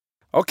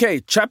Okay,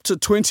 chapter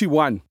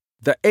 21,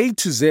 the A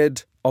to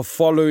Z of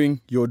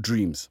following your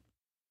dreams.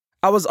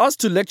 I was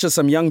asked to lecture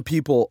some young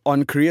people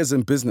on careers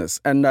in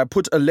business, and I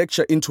put a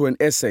lecture into an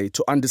essay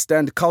to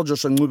understand Carl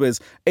Joshua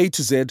Ncube's A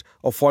to Z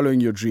of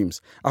following your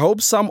dreams. I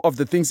hope some of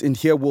the things in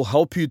here will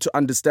help you to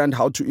understand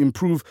how to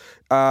improve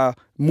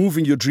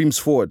moving your dreams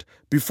forward.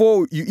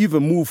 Before you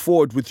even move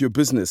forward with your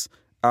business,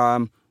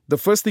 the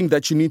first thing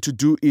that you need to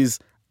do is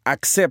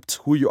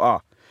accept who you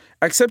are.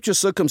 Accept your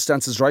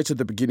circumstances right at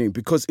the beginning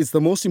because it's the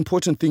most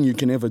important thing you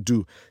can ever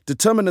do.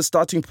 Determine a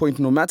starting point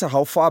no matter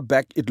how far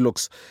back it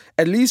looks.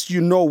 At least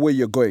you know where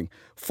you're going.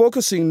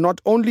 Focusing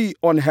not only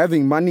on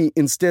having money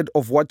instead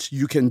of what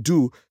you can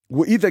do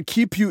will either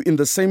keep you in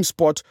the same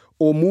spot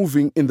or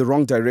moving in the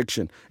wrong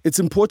direction. It's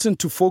important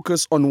to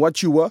focus on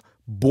what you were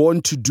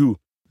born to do.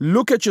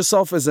 Look at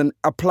yourself as an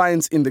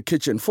appliance in the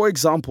kitchen. For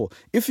example,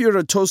 if you're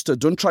a toaster,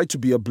 don't try to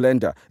be a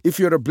blender. If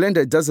you're a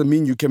blender, it doesn't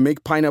mean you can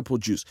make pineapple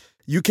juice.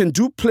 You can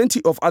do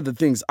plenty of other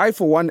things. I,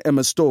 for one, am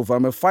a stove.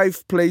 I'm a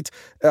 5-plate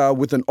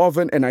with an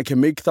oven, and I can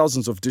make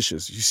thousands of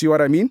dishes. You see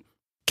what I mean?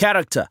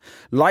 Character.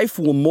 Life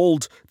will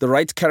mold the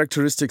right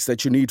characteristics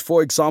that you need.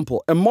 For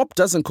example, a mop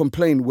doesn't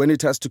complain when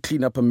it has to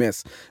clean up a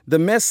mess. The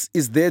mess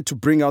is there to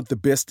bring out the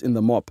best in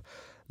the mop.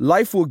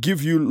 Life will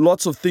give you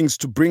lots of things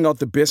to bring out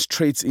the best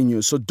traits in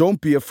you, so don't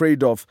be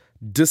afraid of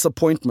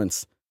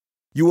disappointments.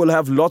 You will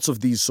have lots of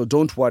these, so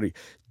don't worry.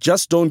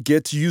 Just don't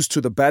get used to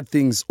the bad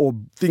things or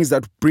things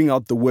that bring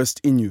out the worst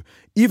in you.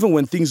 Even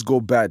when things go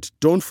bad,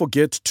 don't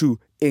forget to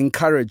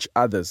encourage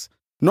others.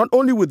 Not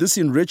only will this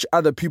enrich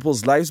other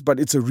people's lives, but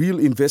it's a real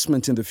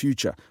investment in the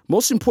future.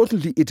 Most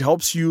importantly, it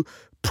helps you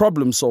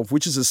problem solve,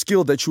 which is a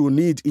skill that you will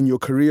need in your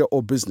career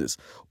or business.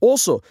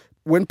 Also,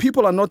 when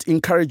people are not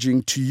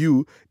encouraging to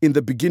you in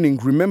the beginning,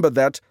 remember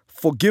that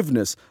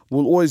forgiveness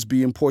will always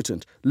be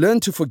important. Learn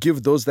to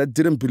forgive those that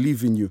didn't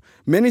believe in you.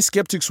 Many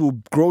skeptics will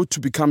grow to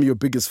become your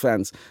biggest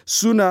fans.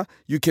 Sooner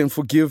you can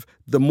forgive,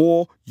 the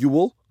more you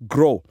will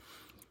grow.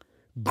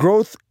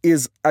 Growth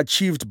is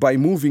achieved by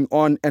moving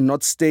on and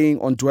not staying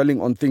on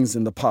dwelling on things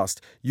in the past.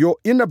 Your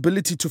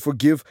inability to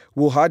forgive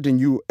will harden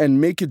you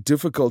and make it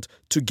difficult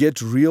to get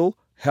real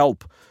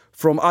help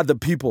from other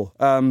people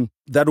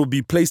that will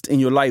be placed in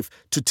your life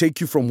to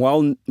take you from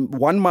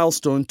one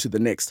milestone to the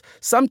next.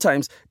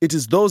 Sometimes it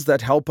is those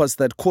that help us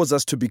that cause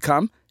us to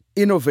become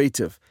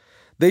innovative.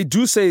 They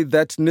do say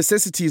that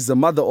necessity is the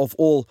mother of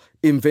all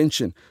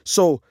invention.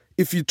 So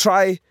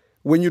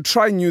when you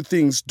try new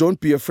things,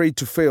 don't be afraid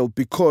to fail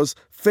because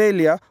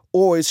failure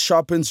always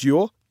sharpens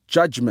your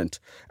judgment.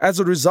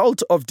 As a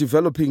result of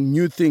developing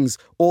new things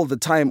all the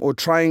time or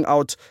trying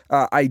out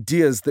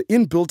ideas, the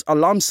inbuilt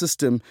alarm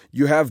system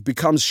you have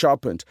becomes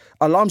sharpened.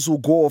 Alarms will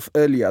go off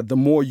earlier the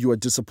more you are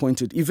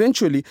disappointed.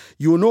 Eventually,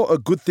 you will know a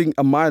good thing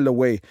a mile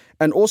away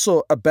and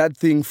also a bad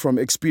thing from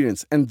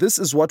experience. And this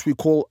is what we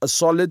call a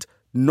solid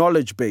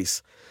knowledge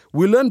base.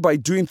 We learn by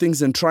doing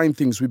things and trying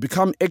things. We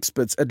become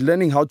experts at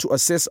learning how to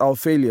assess our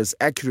failures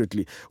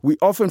accurately. We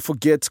often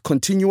forget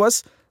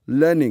continuous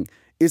learning.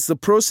 It's the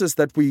process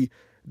that we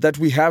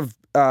have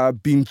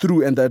been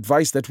through and the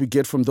advice that we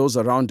get from those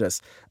around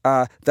us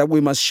that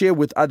we must share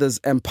with others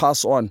and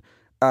pass on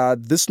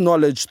this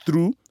knowledge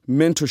through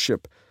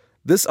mentorship.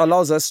 This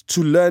allows us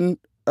to learn.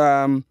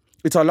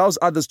 It allows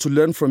others to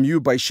learn from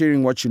you by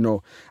sharing what you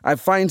know. I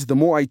find the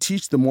more I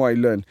teach, the more I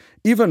learn.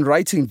 Even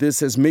writing this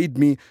has made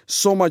me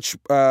so much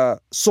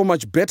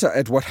better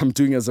at what I'm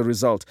doing as a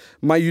result.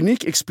 My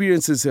unique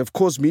experiences have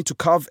caused me to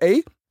carve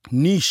a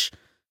niche.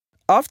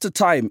 After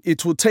time,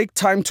 it will take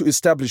time to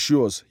establish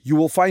yours. You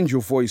will find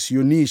your voice,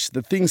 your niche,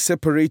 the thing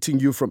separating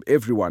you from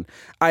everyone.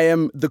 I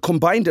am the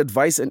combined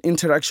advice and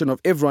interaction of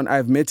everyone I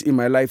have met in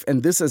my life,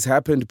 and this has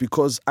happened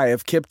because I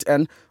have kept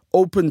an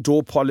open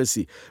door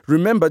policy.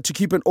 Remember to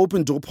keep an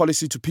open door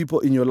policy to people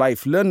in your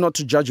life. Learn not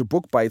to judge a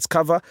book by its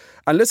cover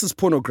unless it's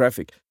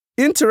pornographic.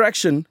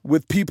 Interaction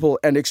with people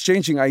and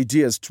exchanging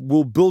ideas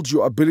will build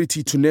your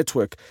ability to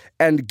network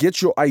and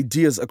get your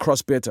ideas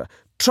across better.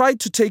 Try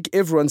to take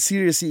everyone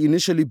seriously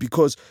initially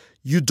because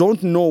you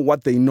don't know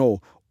what they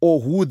know or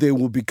who they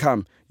will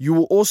become. You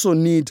will also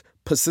need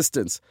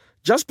persistence.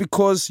 Just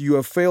because you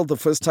have failed the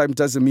first time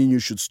doesn't mean you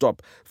should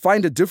stop.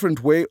 Find a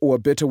different way or a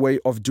better way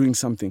of doing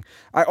something.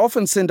 I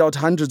often send out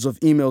hundreds of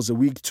emails a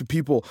week to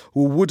people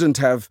who wouldn't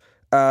have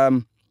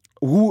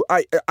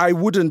I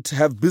wouldn't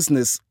have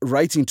business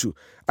writing to.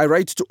 I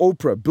write to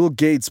Oprah, Bill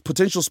Gates,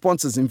 potential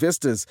sponsors,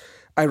 investors.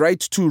 I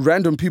write to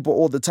random people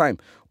all the time.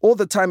 All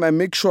the time, I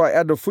make sure I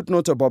add a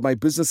footnote about my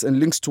business and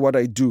links to what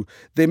I do.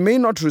 They may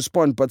not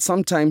respond, but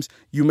sometimes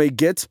you may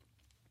get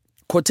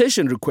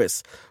quotation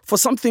requests for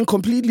something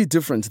completely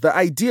different. The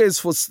idea is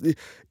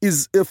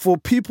for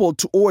people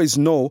to always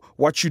know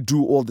what you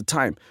do all the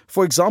time.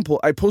 For example,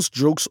 I post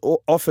jokes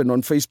often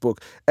on Facebook,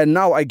 and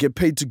now I get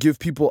paid to give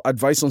people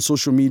advice on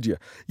social media.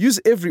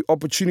 Use every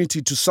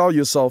opportunity to sell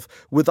yourself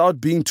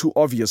without being too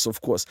obvious,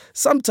 of course.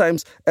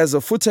 Sometimes as a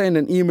footer in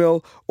an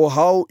email or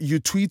how you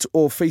tweet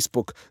or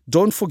Facebook.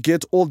 Don't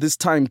forget all this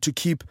time to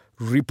keep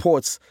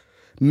reports.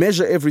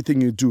 Measure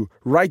everything you do.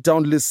 Write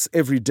down lists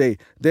every day.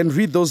 Then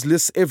read those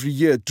lists every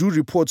year. Do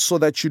reports so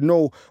that you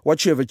know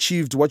what you have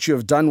achieved, what you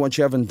have done, what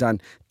you haven't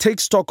done. Take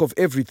stock of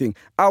everything.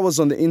 Hours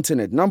on the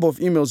internet, number of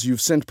emails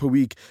you've sent per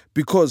week,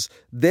 because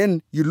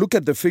then you look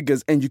at the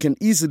figures and you can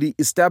easily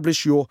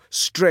establish your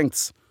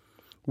strengths.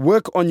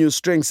 Work on your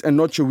strengths and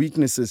not your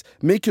weaknesses.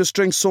 Make your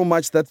strengths so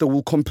much that they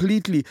will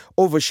completely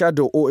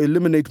overshadow or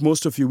eliminate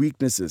most of your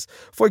weaknesses.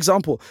 For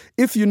example,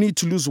 if you need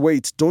to lose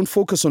weight, don't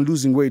focus on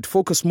losing weight.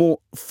 Focus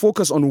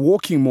on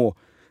walking more.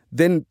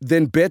 Then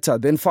better,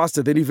 then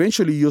faster. Then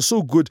eventually you're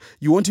so good,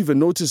 you won't even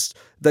notice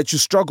that you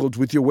struggled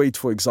with your weight,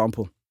 for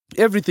example.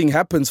 Everything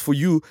happens for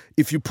you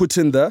if you put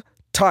in the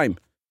time.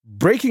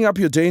 Breaking up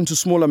your day into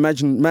smaller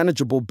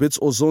manageable bits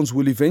or zones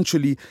will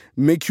eventually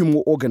make you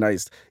more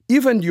organized.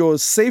 Even your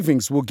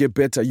savings will get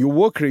better. Your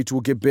work rate will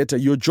get better.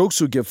 Your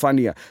jokes will get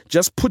funnier.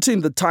 Just put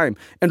in the time.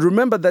 And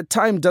remember that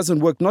time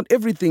doesn't work. Not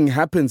everything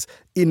happens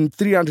in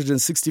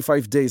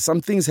 365 days. Some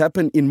things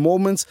happen in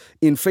moments,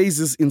 in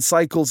phases, in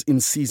cycles,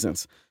 in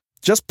seasons.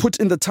 Just put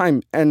in the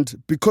time,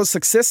 and because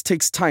success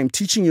takes time,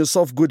 teaching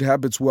yourself good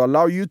habits will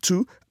allow you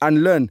to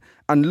unlearn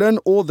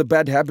all the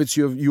bad habits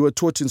you were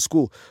taught in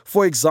school.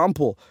 For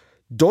example,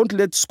 don't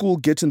let school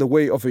get in the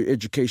way of your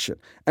education.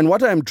 And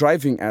what I am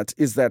driving at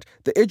is that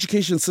the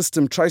education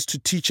system tries to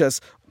teach us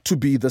to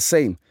be the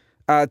same.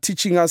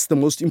 Teaching us the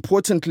most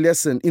important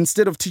lesson,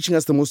 instead of teaching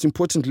us the most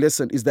important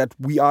lesson, is that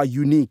we are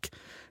unique.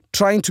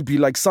 Trying to be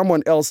like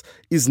someone else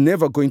is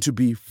never going to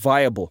be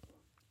viable.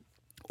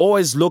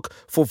 Always look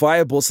for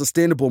viable,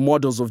 sustainable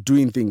models of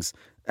doing things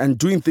and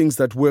doing things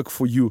that work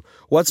for you.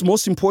 What's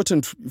most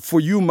important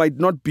for you might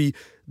not be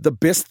the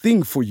best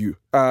thing for you,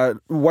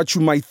 what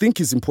you might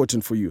think is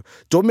important for you.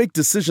 Don't make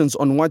decisions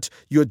on what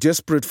you're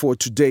desperate for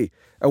today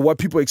and what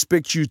people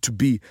expect you to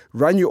be.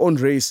 Run your own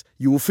race.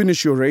 You will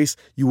finish your race.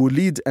 You will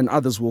lead and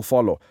others will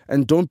follow.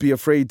 And don't be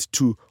afraid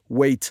to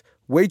wait.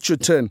 Wait your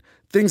turn.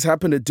 Things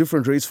happen at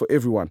different rates for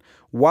everyone.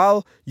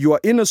 While you are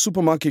in a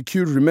supermarket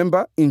queue,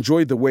 remember,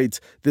 enjoy the wait.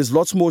 There's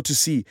lots more to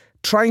see.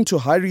 Trying to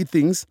hurry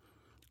things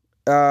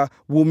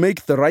will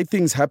make the right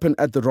things happen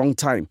at the wrong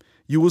time.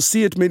 You will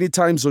see it many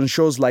times on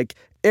shows like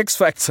X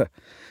Factor.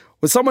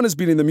 When someone has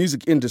been in the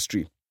music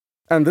industry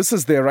and this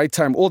is their right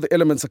time, all the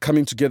elements are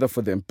coming together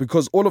for them,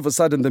 because all of a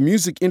sudden the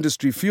music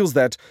industry feels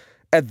that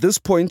at this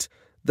point,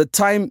 the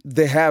time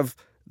they have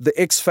the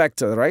X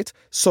factor, right?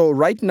 So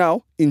right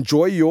now,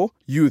 enjoy your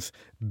youth.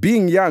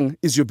 Being young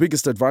is your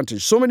biggest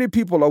advantage. So many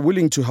people are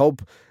willing to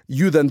help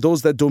you than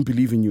those that don't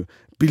believe in you.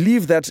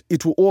 Believe that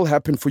it will all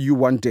happen for you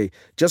one day.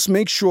 Just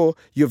make sure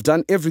you've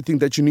done everything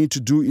that you need to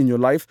do in your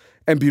life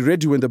and be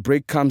ready when the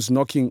break comes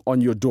knocking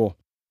on your door.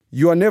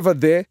 You are never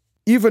there.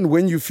 Even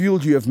when you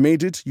feel you have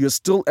made it, you're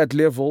still at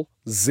level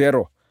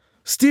 0.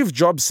 Steve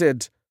Jobs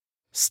said,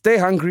 "Stay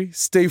hungry,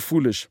 stay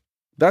foolish."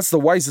 That's the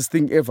wisest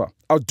thing ever.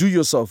 Outdo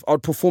yourself,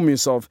 outperform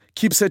yourself,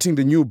 keep setting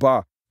the new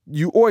bar.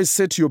 You always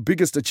set your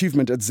biggest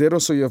achievement at 0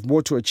 so you have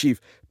more to achieve.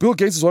 Bill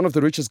Gates is one of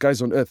the richest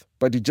guys on earth,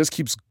 but he just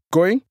keeps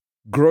going,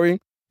 growing,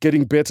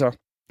 getting better,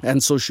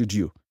 and so should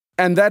you.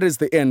 And that is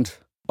the end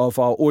of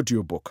our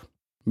audiobook.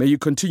 May you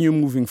continue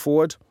moving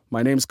forward.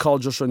 My name is Carl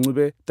Joshua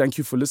Ncube. Thank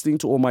you for listening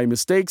to all my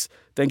mistakes.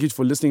 Thank you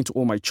for listening to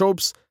all my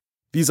chopes.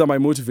 These are my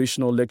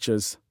motivational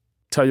lectures.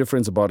 Tell your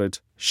friends about it.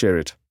 Share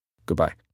it. Goodbye.